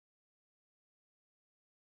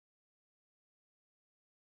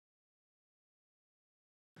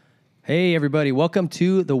Hey, everybody. Welcome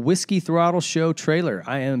to the Whiskey Throttle Show trailer.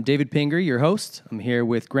 I am David Pinger, your host. I'm here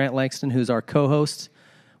with Grant Langston, who's our co-host.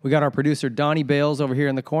 We got our producer, Donnie Bales, over here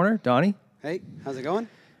in the corner. Donnie? Hey, how's it going?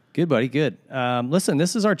 Good, buddy. Good. Listen,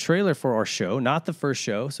 this is our trailer for our show, not the first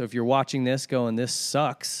show. So if you're watching this going, this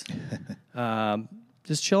sucks,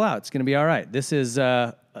 just chill out. It's going to be all right. This is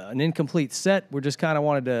an incomplete set. We're just kind of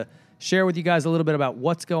wanted to share with you guys a little bit about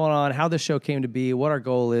what's going on, how this show came to be, what our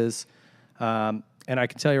goal is. And I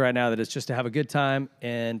can tell you right now that it's just to have a good time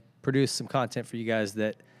and produce some content for you guys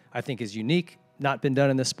that I think is unique, not been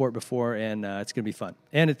done in this sport before, and it's going to be fun.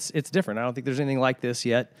 And it's different. I don't think there's anything like this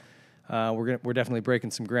yet. We're definitely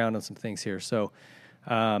breaking some ground on some things here. So,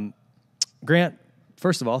 Grant,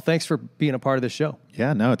 first of all, thanks for being a part of this show.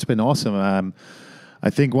 Yeah, no, it's been awesome. I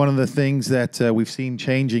think one of the things that we've seen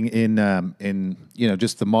changing in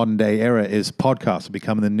just the modern day era is podcasts are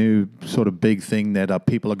becoming the new sort of big thing that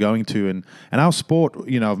people are going to, and our sport, of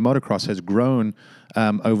motocross has grown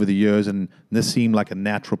over the years, and this seemed like a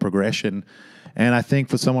natural progression. And I think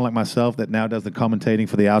for someone like myself that now does the commentating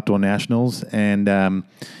for the Outdoor Nationals, and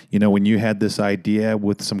when you had this idea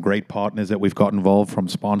with some great partners that we've got involved, from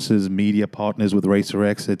sponsors, media partners with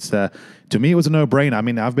RacerX, it's to me it was a no-brainer. I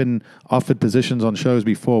mean, I've been offered positions on shows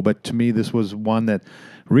before, but to me this was one that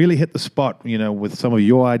really hit the spot. With some of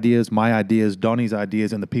your ideas, my ideas, Donnie's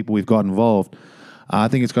ideas, and the people we've got involved. I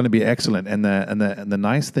think it's going to be excellent. And the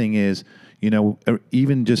nice thing is,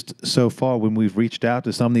 even just so far when we've reached out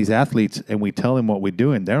to some of these athletes and we tell them what we're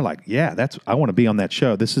doing, they're like, yeah, I want to be on that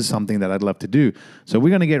show. This is something that I'd love to do. So we're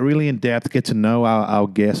going to get really in depth, get to know our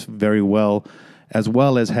guests very well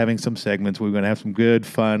as having some segments. We're going to have some good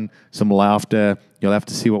fun, some laughter. You'll have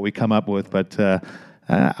to see what we come up with, but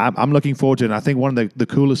I'm looking forward to it. And I think one of the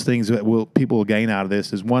coolest things that people will gain out of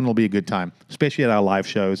this is, one, it'll be a good time, especially at our live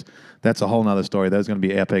shows. That's a whole nother story. That's going to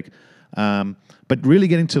be epic. But really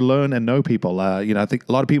getting to learn and know people. I think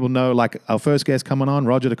a lot of people know, like our first guest coming on,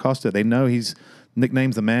 Roger DaCosta. They know he's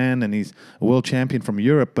nicknamed the man and he's a world champion from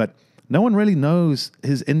Europe, but no one really knows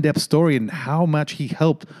his in-depth story and how much he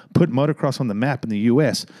helped put motocross on the map in the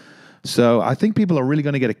U.S. So I think people are really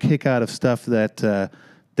going to get a kick out of stuff that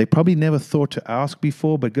they probably never thought to ask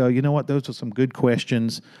before, but go, you know what, those are some good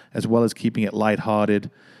questions, as well as keeping it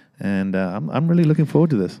lighthearted. And I'm really looking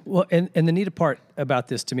forward to this. Well, and the neat part about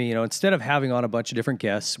this to me, instead of having on a bunch of different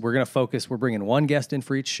guests, we're bringing one guest in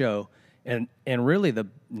for each show. And really the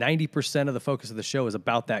 90% of the focus of the show is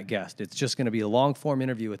about that guest. It's just going to be a long form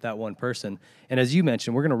interview with that one person. And as you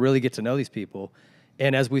mentioned, we're going to really get to know these people.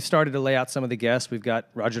 And as we've started to lay out some of the guests, we've got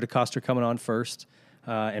Roger DaCosta coming on first,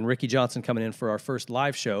 and Ricky Johnson coming in for our first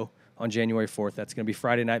live show on January 4th. That's going to be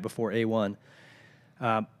Friday night before A1.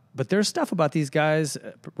 But there's stuff about these guys,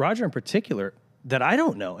 Roger in particular, that I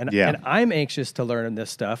don't know. And I'm anxious to learn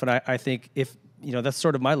this stuff. And I think that's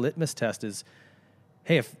sort of my litmus test is,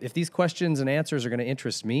 hey, if these questions and answers are going to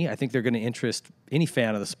interest me, I think they're going to interest any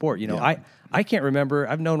fan of the sport. I can't remember.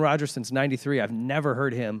 I've known Roger since '93. I've never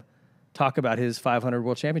heard him talk about his 500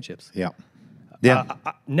 World Championships. Yeah.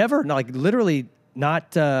 Never, literally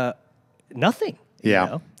not nothing.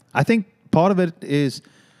 Yeah. I think part of it is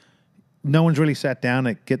no one's really sat down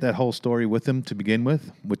and get that whole story with him to begin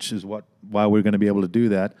with, which is why we're going to be able to do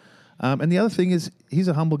that. And the other thing is, he's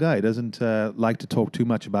a humble guy. He doesn't like to talk too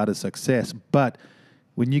much about his success. But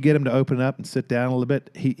when you get him to open up and sit down a little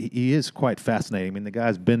bit, he is quite fascinating. I mean, the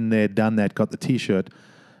guy's been there, done that, got the T-shirt.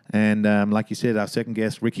 And like you said, our second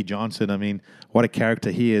guest, Ricky Johnson, I mean, what a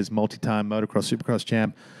character he is, multi-time motocross, supercross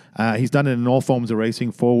champ. He's done it in all forms of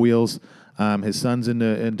racing, four wheels. His son's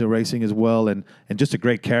into racing as well, and just a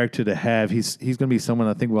great character to have. He's going to be someone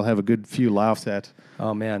I think we'll have a good few laughs at.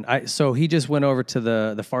 Oh, man. So he just went over to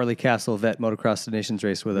the Farley Castle Vet Motocross Nations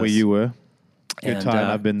race with us. Where you were. Good time.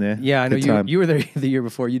 I've been there. Yeah, I know you were there the year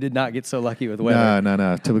before. You did not get so lucky with weather.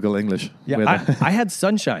 No. Typical English weather. I had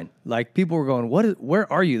sunshine. Like, people were going,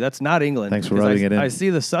 where are you? That's not England. Thanks for rubbing it in. I see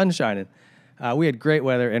the sun shining. We had great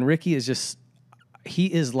weather, and Ricky is just,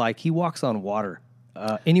 he walks on water.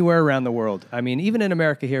 Anywhere around the world. I mean, even in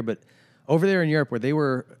America here, but over there in Europe where they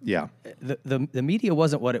were, the media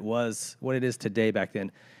wasn't what it is today back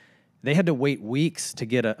then. They had to wait weeks to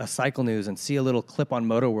get a cycle news and see a little clip on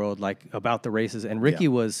Moto World about the races. And Ricky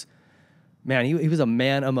was, man, he was a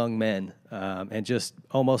man among men, and just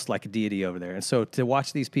almost like a deity over there. And so to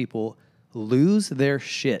watch these people lose their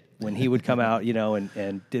shit when he would come out,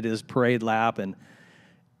 and did his parade lap, and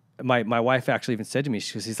my wife actually even said to me,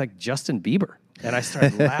 she goes, he's like Justin Bieber. And I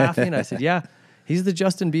started laughing. I said, yeah, he's the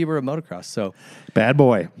Justin Bieber of motocross. So Bad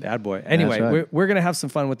boy. Anyway, right. we're going to have some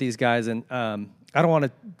fun with these guys. And I don't want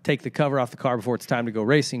to take the cover off the car before it's time to go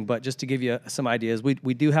racing, but just to give you some ideas, we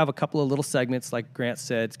do have a couple of little segments, like Grant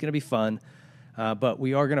said. It's going to be fun, but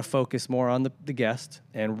we are going to focus more on the guest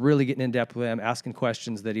and really getting in depth with them, asking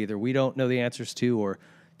questions that either we don't know the answers to or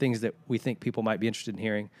things that we think people might be interested in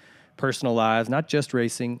hearing. Personal lives, not just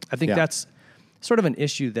racing. I think that's sort of an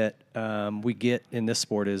issue that we get in this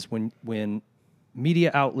sport is when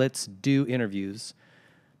media outlets do interviews,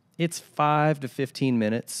 it's 5 to 15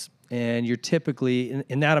 minutes. And you're typically,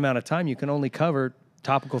 in that amount of time, you can only cover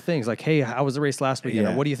topical things like, hey, how was the race last weekend?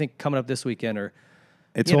 Or what do you think coming up this weekend? Or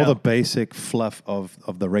it's all the basic fluff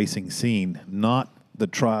of the racing scene, not the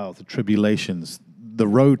trials, the tribulations, the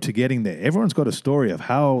road to getting there. Everyone's got a story of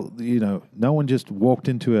how, no one just walked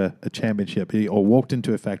into a championship or walked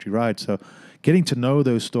into a factory ride. So getting to know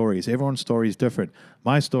those stories, everyone's story is different.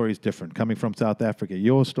 My story is different coming from South Africa.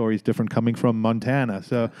 Your story is different coming from Montana.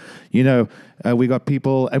 So, we got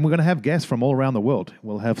people, and we're going to have guests from all around the world.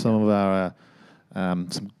 We'll have some of our,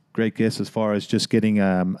 some great guests as far as just getting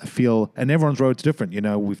a feel, and everyone's road's different.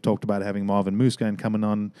 We've talked about having Marvin Muscan coming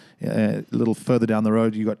on a little further down the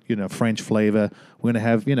road. You got, French flavor. We're going to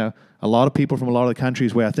have, a lot of people from a lot of the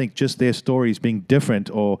countries where I think just their stories being different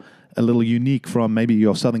or a little unique from maybe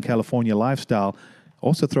your Southern California lifestyle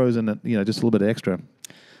also throws in, just a little bit extra.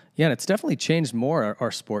 Yeah, and it's definitely changed more our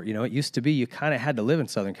sport. It used to be you kind of had to live in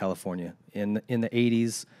Southern California in the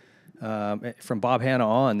 80s. From Bob Hanna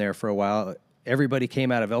on there for a while, everybody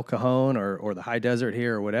came out of El Cajon or the high desert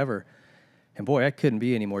here or whatever. And boy, that couldn't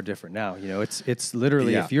be any more different now. It's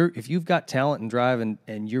literally if you've got talent and drive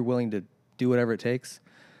and you're willing to do whatever it takes,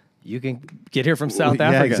 you can get here from South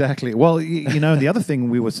Africa. Yeah, exactly. Well, the other thing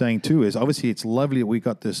we were saying too is obviously it's lovely that we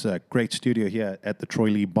got this great studio here at the Troy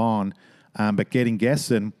Lee Barn, but getting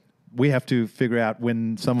guests in, we have to figure out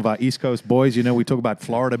when some of our East Coast boys, we talk about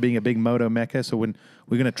Florida being a big moto mecca, so when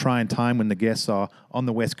we're going to try and time when the guests are on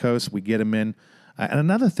the West Coast, we get them in. And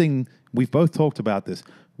another thing, we've both talked about this,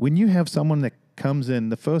 when you have someone that comes in,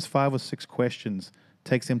 the first 5 or 6 questions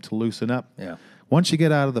takes them to loosen up. Yeah. Once you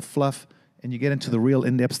get out of the fluff, and you get into the real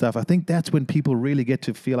in-depth stuff, I think that's when people really get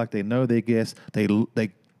to feel like they know their guests, they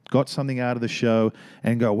got something out of the show,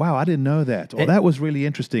 and go, wow, I didn't know that, or that was really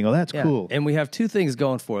interesting, or that's cool. And we have 2 things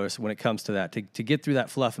going for us when it comes to that, to get through that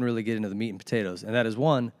fluff and really get into the meat and potatoes. And that is,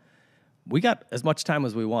 one, we got as much time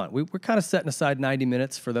as we want. We're kind of setting aside 90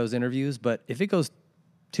 minutes for those interviews, but if it goes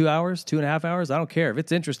 2 hours, 2.5 hours, I don't care. If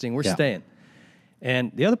it's interesting, we're staying.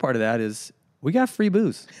 And the other part of that is we got free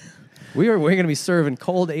booze. We're going to be serving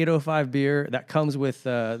cold 805 beer that comes with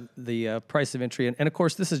the price of entry. And, of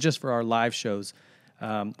course, this is just for our live shows,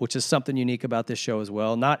 which is something unique about this show as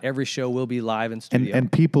well. Not every show will be live in studio.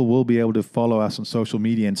 And people will be able to follow us on social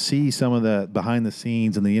media and see some of the behind the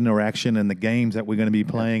scenes and the interaction and the games that we're going to be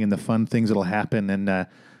playing and the fun things that will happen. And I'm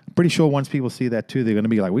pretty sure once people see that, too, they're going to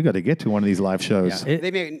be like, we got to get to one of these live shows. Yeah.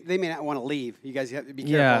 They may not want to leave. You guys have to be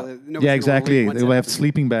careful. Yeah, exactly. They'll have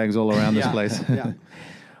sleeping bags all around this place. Yeah.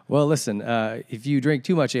 Well, listen, if you drink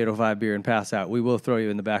too much 805 beer and pass out, we will throw you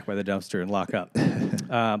in the back by the dumpster and lock up.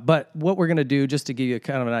 But what we're going to do, just to give you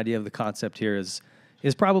kind of an idea of the concept here, is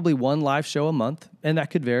probably one live show a month, and that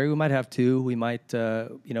could vary. We might have 2. We might,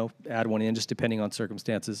 add one in, just depending on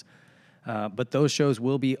circumstances. But those shows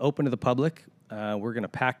will be open to the public. We're going to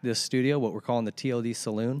pack this studio, what we're calling the TLD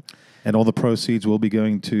Saloon. And all the proceeds will be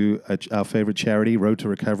going to our favorite charity, Road to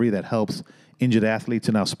Recovery, that helps injured athletes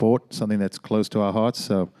in our sport, something that's close to our hearts.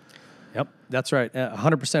 So. Yep, that's right.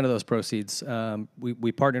 100% of those proceeds.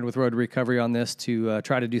 We partnered with Road to Recovery on this to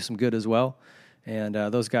try to do some good as well. And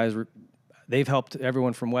those guys, they've helped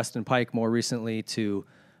everyone from Weston Pike more recently to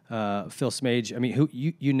Phil Smage. I mean, who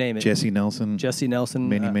you name it. Jesse Nelson.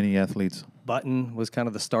 Many athletes. Button was kind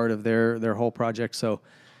of the start of their whole project. So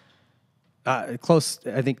close,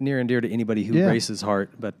 I think, near and dear to anybody who races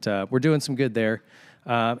heart. But we're doing some good there.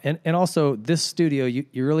 And also, this studio,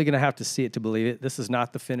 you're really going to have to see it to believe it. This is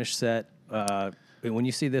not the finished set. When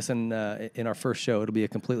you see this in our first show, it'll be a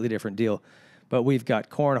completely different deal. But we've got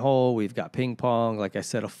cornhole, we've got ping pong, like I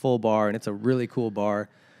said, a full bar, and it's a really cool bar.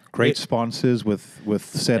 Great sponsors with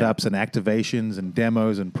setups and activations and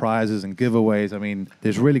demos and prizes and giveaways. I mean,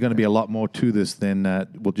 there's really going to be a lot more to this than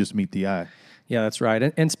will just meet the eye. Yeah, that's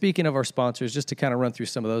right. And speaking of our sponsors, just to kind of run through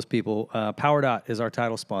some of those people, PowerDot is our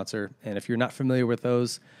title sponsor. And if you're not familiar with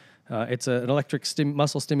those, it's an electric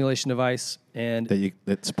muscle stimulation device. And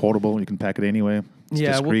it's portable. You can pack it anywhere. It's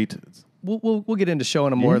discreet. We'll get into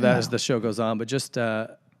showing them more of that as the show goes on. But just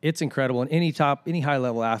it's incredible. And any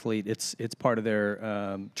high-level athlete, it's part of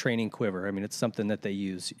their training quiver. I mean, it's something that they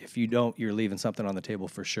use. If you don't, you're leaving something on the table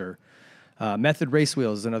for sure. Method Race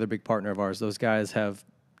Wheels is another big partner of ours. Those guys have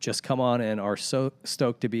just come on and are so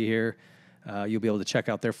stoked to be here. You'll be able to check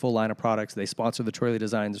out their full line of products. They sponsor the Troy Lee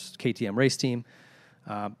Designs KTM race team.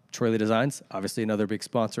 Troy Lee Designs, obviously another big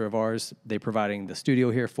sponsor of ours. They're providing the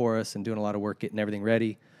studio here for us and doing a lot of work getting everything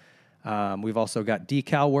ready. We've also got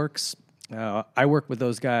Decal Works. I work with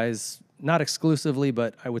those guys, not exclusively,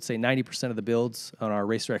 but I would say 90% of the builds on our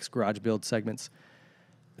Racer X garage build segments.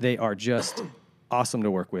 They are just awesome to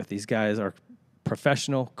work with. These guys are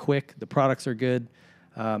professional, quick. The products are good.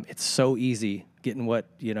 It's so easy getting what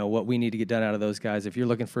we need to get done out of those guys. If you're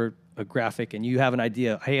looking for a graphic and you have an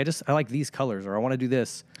idea, hey, I like these colors, or I want to do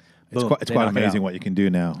this. Boom, it's quite amazing what you can do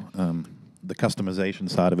now. The customization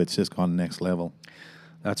side of it's just gone next level.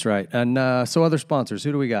 That's right. And so other sponsors,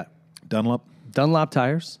 who do we got? Dunlop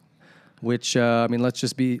tires, which let's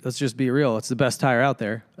just be real. It's the best tire out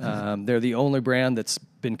there. They're the only brand that's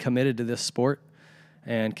been committed to this sport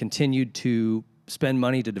and continued to spend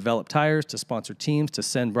money to develop tires, to sponsor teams, to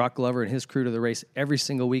send Brock Glover and his crew to the race every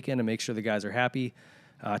single weekend to make sure the guys are happy,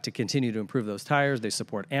 to continue to improve those tires. They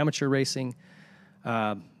support amateur racing.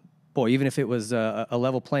 Even if it was a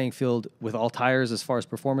level playing field with all tires as far as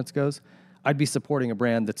performance goes, I'd be supporting a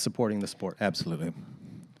brand that's supporting the sport. Absolutely.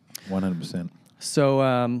 100%.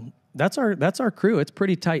 So that's our crew. It's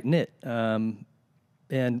pretty tight-knit.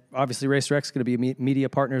 And obviously Racer X is going to be media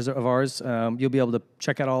partners of ours. You'll be able to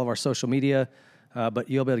check out all of our social media, but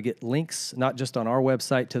you'll be able to get links, not just on our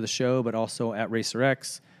website to the show, but also at Racer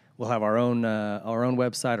X. We'll have our own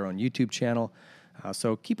website, our own YouTube channel.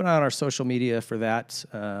 So keep an eye on our social media for that.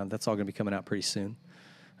 That's all going to be coming out pretty soon.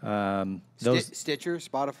 Stitcher,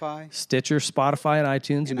 Spotify, and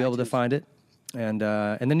iTunes. You'll be able to find it. And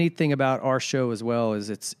the neat thing about our show as well is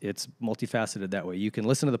it's multifaceted that way. You can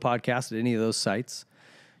listen to the podcast at any of those sites.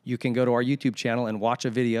 You can go to our YouTube channel and watch a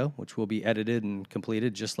video, which will be edited and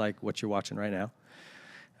completed, just like what you're watching right now,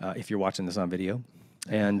 if you're watching this on video.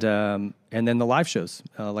 And then the live shows.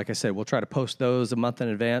 Like I said, we'll try to post those a month in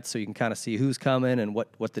advance so you can kind of see who's coming and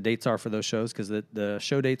what the dates are for those shows, because the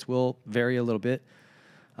show dates will vary a little bit.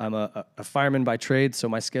 I'm a fireman by trade, so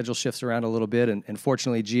my schedule shifts around a little bit, and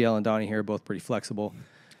fortunately, GL and Donnie here are both pretty flexible.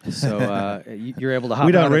 So you're able to hop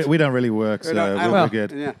on. We don't really work, so we're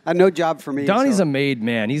good. Yeah, no job for me. Donnie's a made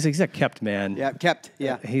man. He's a kept man. Yeah, kept.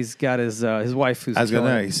 Yeah, he's got his wife who's. I was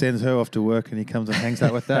gonna know. He sends her off to work, and he comes and hangs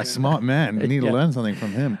out with that smart man. We need to learn something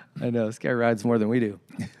from him. I know this guy rides more than we do.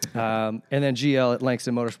 And then GL at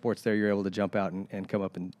Langston Motorsports. There, you're able to jump out and come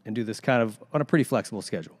up and do this kind of on a pretty flexible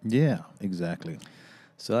schedule. Yeah, exactly.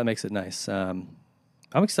 So that makes it nice. I'm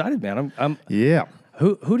excited, man. I'm yeah.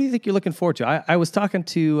 Who do you think you're looking forward to? I was talking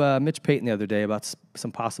to Mitch Payton the other day about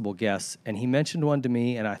some possible guests, and he mentioned one to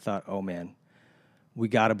me, and I thought, oh, man, we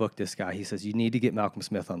got to book this guy. He says, you need to get Malcolm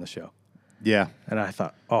Smith on the show. Yeah. And I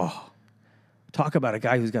thought, oh, talk about a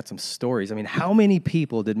guy who's got some stories. I mean, how many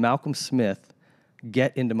people did Malcolm Smith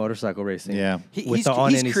get into motorcycle racing? Yeah. He's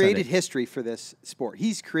created history for this sport.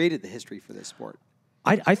 He's created the history for this sport.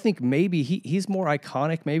 I think maybe he's more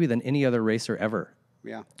iconic maybe than any other racer ever.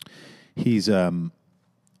 Yeah. He's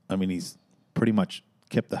he's pretty much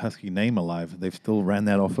kept the Husky name alive. They've still ran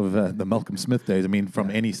that off of the Malcolm Smith days. I mean, from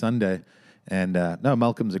any Sunday. And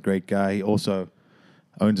Malcolm's a great guy. He also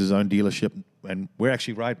owns his own dealership, and we're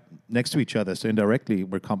actually right next to each other. So indirectly,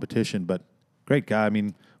 we're competition. But great guy. I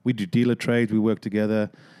mean, we do dealer trades. We work together,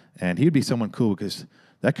 and he'd be someone cool because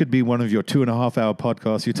that could be one of your 2.5-hour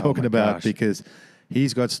podcasts you're talking about. Gosh. Because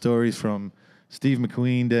he's got stories from Steve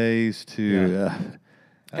McQueen days to. Yeah.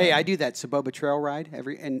 Hey, I do that Saboba trail ride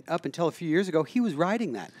and up until a few years ago, he was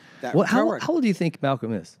riding that. How old do you think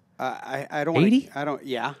Malcolm is? I don't. 80? I don't.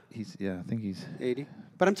 Yeah. I think he's 80.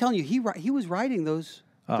 But I'm telling you, he was riding those.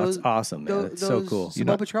 Oh, that's awesome, man. That's so cool.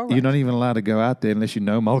 Saboba trail rides. You're not even allowed to go out there unless you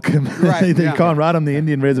know Malcolm. Right. You can't ride on the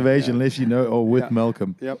Indian reservation unless you know or with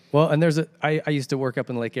Malcolm. Yep. Well, and I used to work up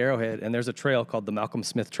in Lake Arrowhead, and there's a trail called the Malcolm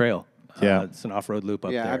Smith Trail. Yeah. It's an off-road loop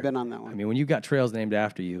up there. Yeah, I've been on that one. I mean, when you've got trails named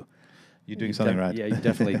after you, you're doing something right. Yeah, you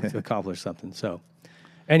definitely accomplished something. So,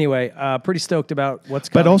 anyway, pretty stoked about what's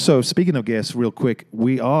coming. But also, speaking of guests, real quick,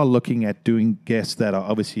 we are looking at doing guests that are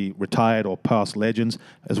obviously retired or past legends,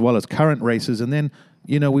 as well as current racers. And then,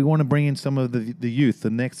 we want to bring in some of the youth, the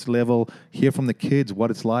next level, hear from the kids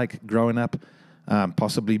what it's like growing up,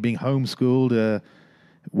 possibly being homeschooled,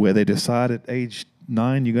 where they decide at age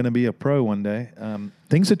 9 you're going to be a pro one day.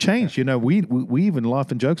 Things have changed. We even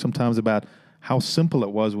laugh and joke sometimes about how simple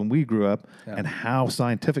it was when we grew up and how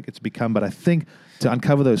scientific it's become. But I think to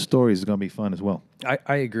uncover those stories is going to be fun as well.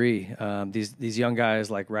 I agree. These young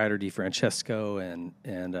guys like Ryder DiFrancesco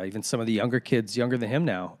and even some of the younger kids, younger than him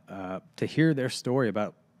now, to hear their story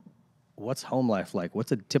about what's home life like,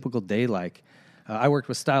 what's a typical day like. I worked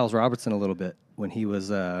with Styles Robertson a little bit when he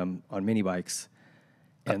was on mini bikes.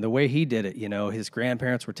 And the way he did it, his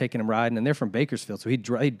grandparents were taking him riding, and they're from Bakersfield, so he'd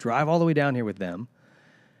drive all the way down here with them,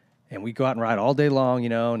 and we'd go out and ride all day long,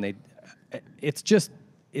 and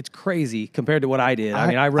it's crazy compared to what I did. I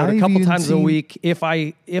mean, I rode a couple times a week. If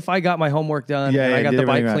I got my homework done and I got the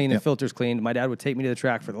bike cleaned and filters cleaned, my dad would take me to the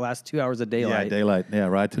track for the last 2 hours of daylight. Yeah, daylight. Yeah,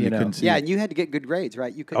 right till you couldn't see. Yeah, and you had to get good grades,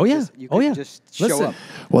 right? You couldn't just show Listen. up.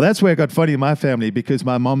 Well, that's where it got funny in my family because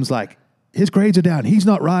my mom's like, his grades are down. He's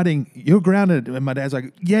not riding. You're grounded. And my dad's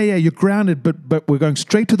like, yeah, you're grounded, but we're going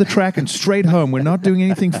straight to the track and straight home. We're not doing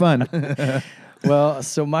anything fun. Well,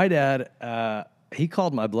 so my dad, he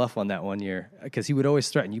called my bluff on that one year because he would always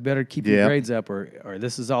threaten, you better keep your grades up or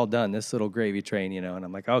this is all done, this little gravy train, and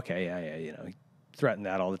I'm like, okay, yeah, he threatened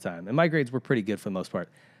that all the time. And my grades were pretty good for the most part.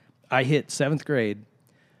 I hit 7th grade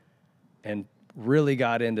and really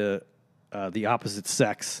got into the opposite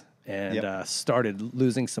sex and started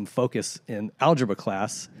losing some focus in algebra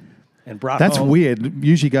class and brought That's home. weird.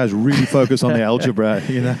 Usually guys really focus on the algebra,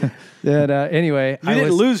 And anyway, You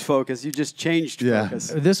didn't lose focus. You just changed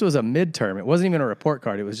focus. This was a midterm. It wasn't even a report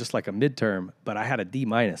card. It was just like a midterm, but I had a D-.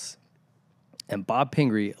 And Bob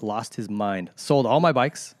Pingree lost his mind, sold all my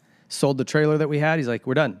bikes, sold the trailer that we had. He's like,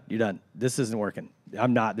 we're done. You're done. This isn't working.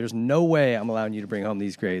 I'm not. There's no way I'm allowing you to bring home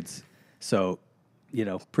these grades. So,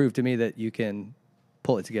 prove to me that you can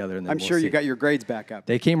pull it together. And then I'm sure you got your grades back up.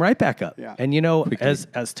 They came right back up. Yeah. And,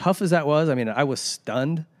 as tough as that was, I mean, I was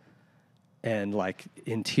stunned and like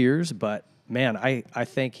in tears, but man, I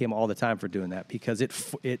thank him all the time for doing that because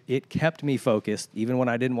it kept me focused even when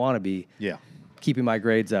I didn't want to be keeping my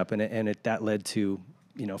grades up. And that led to,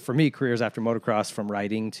 for me, careers after motocross, from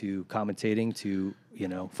writing to commentating to,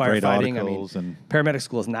 firefighting. I mean, paramedic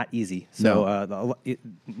school is not easy. So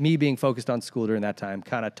me being focused on school during that time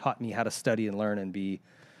kind of taught me how to study and learn and be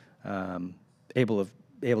able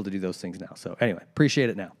to do those things now. So anyway, appreciate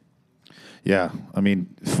it now. Yeah, I mean,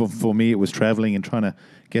 for me, it was traveling and trying to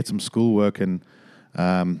get some schoolwork. And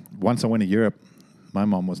once I went to Europe, my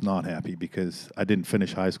mom was not happy because I didn't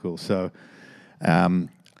finish high school. So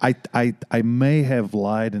I may have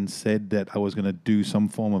lied and said that I was going to do some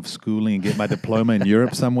form of schooling and get my diploma in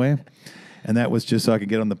Europe somewhere. And that was just so I could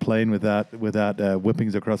get on the plane without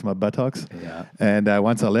whippings across my buttocks. Yeah. And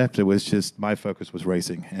once I left, it was just my focus was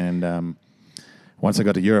racing. And once I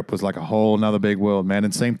got to Europe, it was like a whole another big world, man.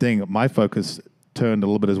 And same thing, my focus turned a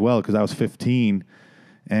little bit as well because I was 15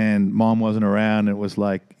 and mom wasn't around. It was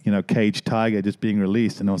like, Caged Tiger just being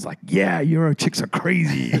released. And I was like, yeah, Euro chicks are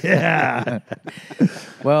crazy. Yeah.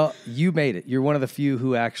 Well, you made it. You're one of the few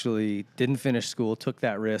who actually didn't finish school, took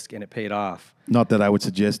that risk, and it paid off. Not that I would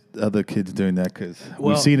suggest other kids doing that because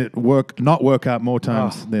we've seen it not work out more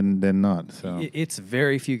times than not. So it's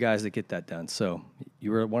very few guys that get that done. So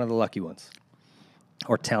you were one of the lucky ones.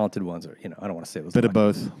 Or talented ones, or, I don't want to say it was bit of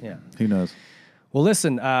both. Yeah. Who knows? Well,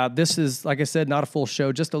 listen, this is, like I said, not a full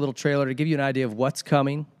show, just a little trailer to give you an idea of what's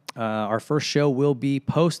coming. Our first show will be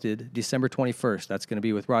posted December 21st. That's going to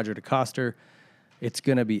be with Roger DeCoster. It's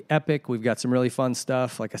going to be epic. We've got some really fun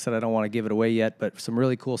stuff. Like I said, I don't want to give it away yet, but some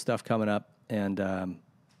really cool stuff coming up. And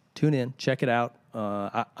tune in, check it out.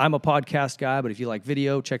 I'm a podcast guy, but if you like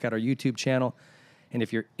video, check out our YouTube channel. And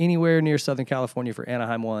if you're anywhere near Southern California for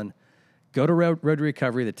Anaheim 1, go to Road to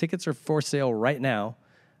Recovery. The tickets are for sale right now.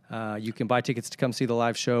 You can buy tickets to come see the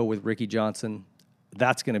live show with Ricky Johnson.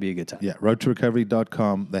 That's going to be a good time. Yeah,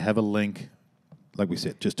 roadtorecovery.com. They have a link. Like we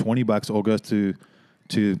said, just $20 all goes to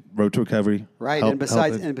Road to Recovery. Right, and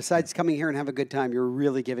besides coming here and have a good time, you're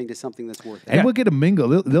really giving to something that's worth it. And we'll get a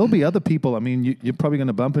mingle. There'll be other people. I mean, you're probably going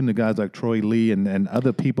to bump into guys like Troy Lee and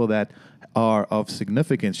other people that are of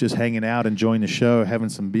significance, just hanging out, enjoying the show, having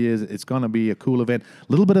some beers. It's going to be a cool event. A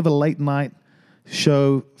little bit of a late night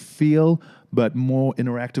show feel, but more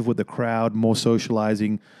interactive with the crowd, more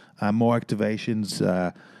socializing, more activations.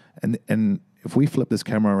 And if we flip this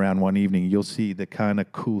camera around one evening, you'll see the kind of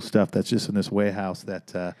cool stuff that's just in this warehouse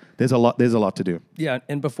that there's a lot to do. Yeah,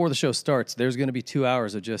 and before the show starts, there's going to be 2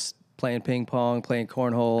 hours of just playing ping pong, playing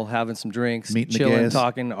cornhole, having some drinks, chilling,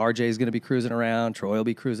 talking. RJ's going to be cruising around. Troy will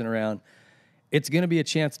be cruising around. It's going to be a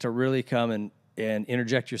chance to really come and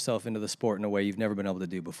interject yourself into the sport in a way you've never been able to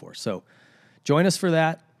do before. So join us for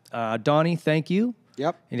that. Donnie, thank you.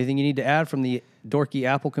 Yep. Anything you need to add from the dorky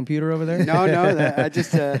Apple computer over there?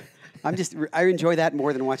 No, I enjoy that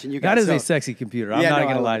more than watching you guys. That is a sexy computer. I'm not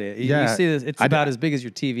going to lie to you. Yeah. You see this, it's about as big as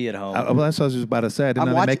your TV at home. Well, that's what I was just about to say. I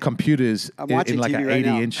didn't know they make computers in like an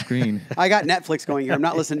 80-inch screen. I got Netflix going here. I'm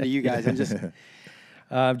not listening to you guys. I'm just...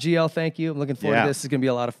 GL, thank you. I'm looking forward to this. It's going to be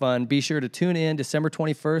a lot of fun. Be sure to tune in December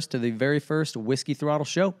 21st to the very first Whiskey Throttle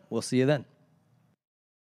show. We'll see you then.